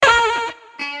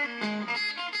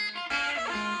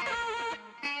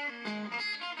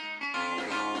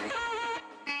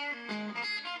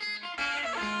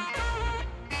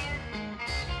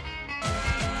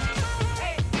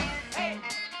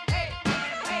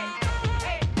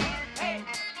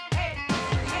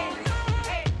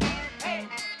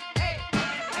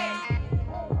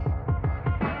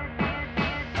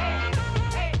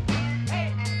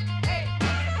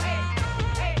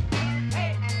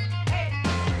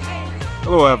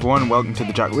Hello everyone, welcome to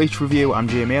the Jack Reach Review. I'm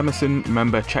Jamie Emerson.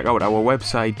 Remember, check out our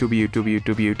website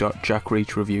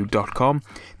www.jackreachreview.com.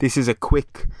 This is a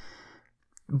quick,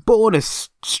 bonus,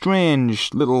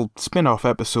 strange little spin-off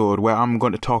episode where I'm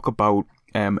going to talk about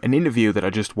an interview that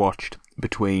I just watched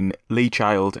between Lee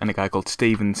Child and a guy called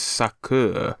Stephen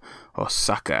Sackur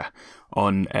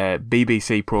on a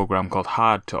BBC programme called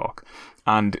Hard Talk.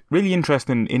 And really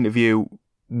interesting interview,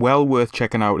 well worth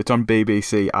checking out. It's on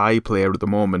BBC iPlayer at the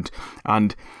moment,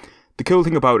 and the cool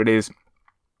thing about it is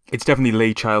it's definitely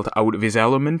Lee Child out of his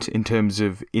element in terms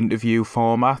of interview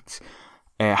formats.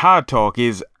 Hard Talk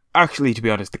is actually, to be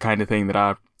honest, the kind of thing that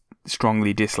I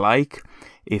strongly dislike.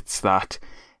 It's like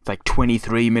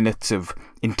 23 minutes of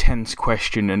intense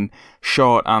question and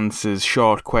short answers,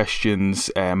 short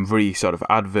questions, very sort of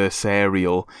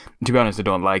adversarial. And to be honest, I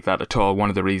don't like that at all. One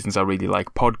of the reasons I really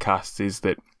like podcasts is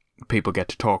that people get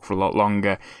to talk for a lot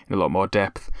longer, in a lot more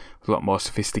depth, with a lot more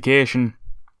sophistication.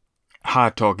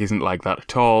 Hard Talk isn't like that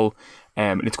at all,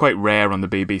 and it's quite rare on the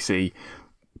BBC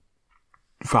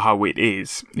for how it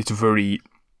is. It's very,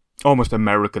 almost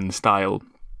American style.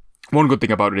 One good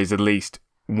thing about it is at least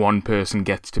one person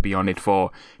gets to be on it for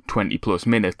 20 plus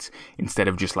minutes, instead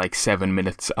of just like 7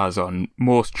 minutes as on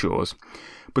most shows.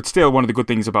 But still, one of the good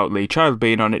things about Lee Child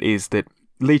being on it is that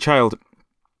Lee Child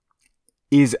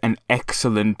is an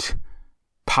excellent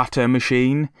patter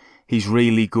machine. He's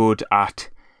really good at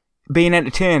being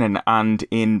entertaining and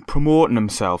in promoting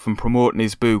himself and promoting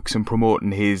his books and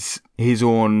promoting his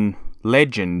own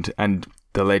legend and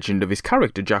the legend of his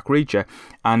character, Jack Reacher.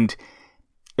 And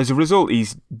as a result,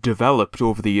 he's developed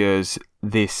over the years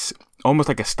this almost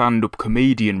like a stand-up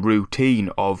comedian routine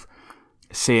of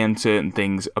saying certain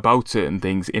things about certain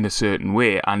things in a certain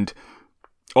way. And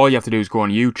all you have to do is go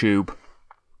on YouTube,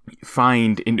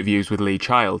 find interviews with Lee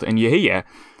Child, and you hear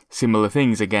similar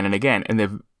things again and again, and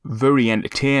they're very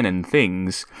entertaining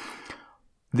things.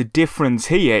 The difference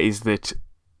here is that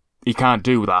he can't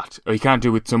do that, or he can't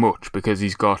do it so much, because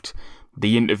he's got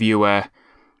the interviewer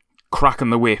cracking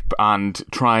the whip and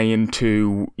trying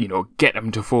to, get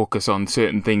him to focus on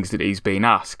certain things that he's been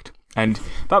asked. And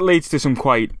that leads to some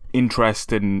quite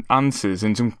interesting answers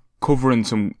and covering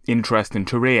some interesting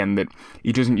terrain that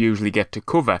he doesn't usually get to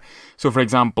cover. So, for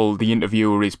example, the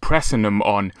interviewer is pressing him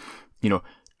on,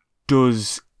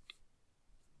 does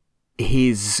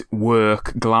his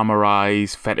work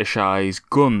glamorise, fetishise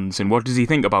guns, and what does he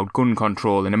think about gun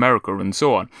control in America, and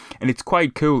so on. And it's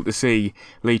quite cool to see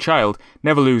Lee Child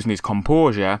never losing his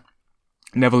composure,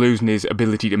 never losing his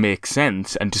ability to make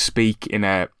sense and to speak in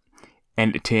a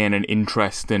entertaining,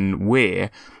 interesting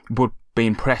way, but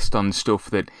being pressed on stuff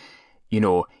that,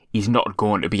 he's not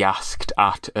going to be asked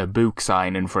at a book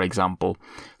signing, for example.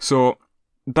 So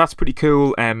that's pretty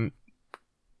cool.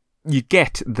 You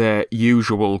get the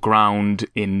usual ground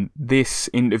in this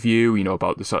interview,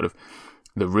 about the sort of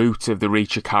the roots of the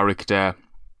Reacher character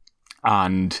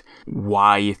and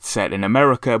why it's set in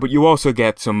America, but you also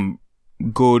get some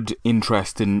good,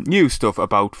 interesting new stuff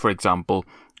about, for example,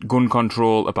 gun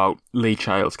control, about Lee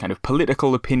Child's kind of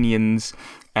political opinions,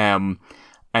 and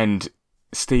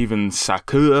Stephen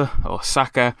Sackur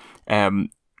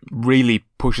really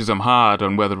pushes him hard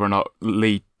on whether or not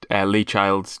Lee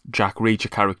Child's Jack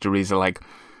Reacher character is a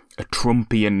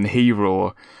Trumpian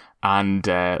hero, and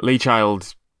Lee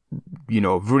Child,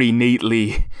 very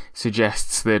neatly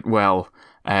suggests that,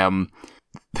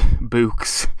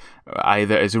 books,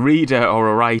 either as a reader or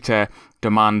a writer,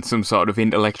 demand some sort of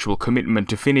intellectual commitment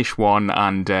to finish one,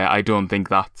 and I don't think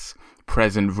that's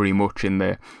present very much in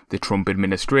the Trump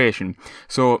administration.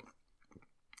 So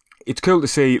it's cool to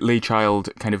see Lee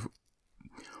Child kind of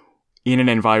in an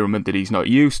environment that he's not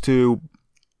used to.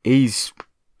 He's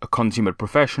a consummate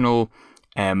professional,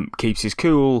 keeps his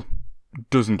cool,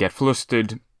 doesn't get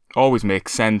flustered, always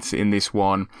makes sense in this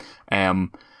one,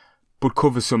 but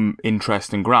covers some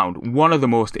interesting ground. One of the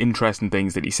most interesting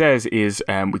things that he says is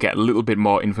we get a little bit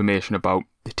more information about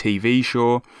the TV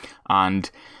show, and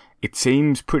it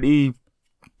seems pretty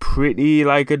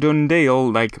like a done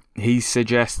deal. Like, he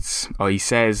suggests, or he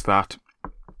says that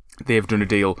they've done a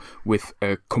deal with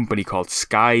a company called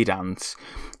Skydance,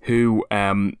 who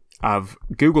I've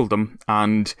Googled them,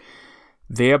 and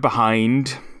they're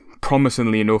behind,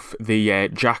 promisingly enough, the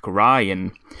Jack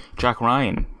Ryan.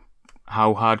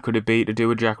 How hard could it be to do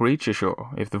a Jack Reacher show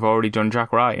if they've already done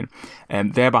Jack Ryan?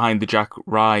 They're behind the Jack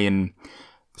Ryan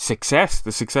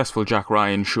the successful Jack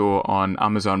Ryan show on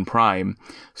Amazon Prime.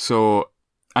 So,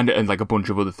 and like a bunch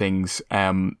of other things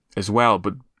as well.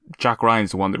 But Jack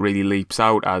Ryan's the one that really leaps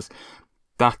out as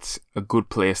that's a good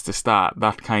place to start.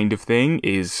 That kind of thing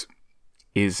is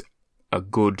a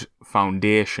good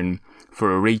foundation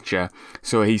for a Reacher.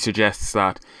 So he suggests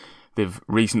that they've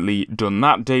recently done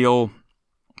that deal,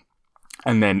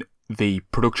 and then the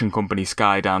production company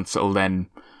Skydance will then,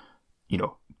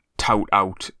 tout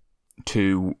out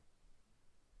to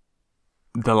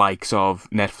the likes of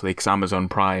Netflix, Amazon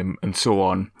Prime, and so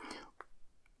on,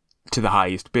 to the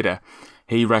highest bidder.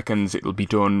 He reckons it'll be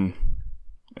done,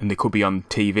 and they could be on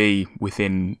TV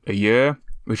within a year,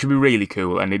 which would be really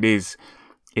cool. And it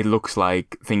looks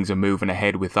like things are moving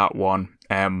ahead with that one,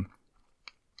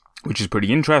 which is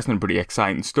pretty interesting and pretty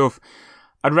exciting stuff.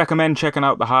 I'd recommend checking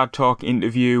out the Hard Talk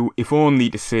interview, if only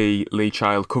to see Lee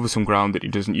Child cover some ground that he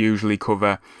doesn't usually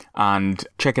cover, and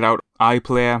check it out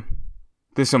iPlayer.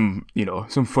 There's some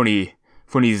funny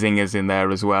zingers in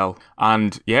there as well.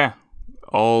 And yeah,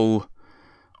 all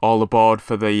aboard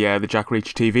for the Jack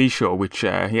Reacher TV show, which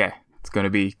it's going to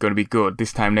be good.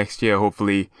 This time next year,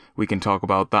 hopefully we can talk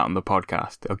about that on the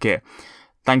podcast. Okay.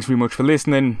 Thanks very much for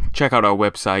listening. Check out our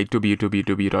website,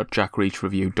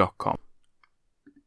 www.jackreachreview.com.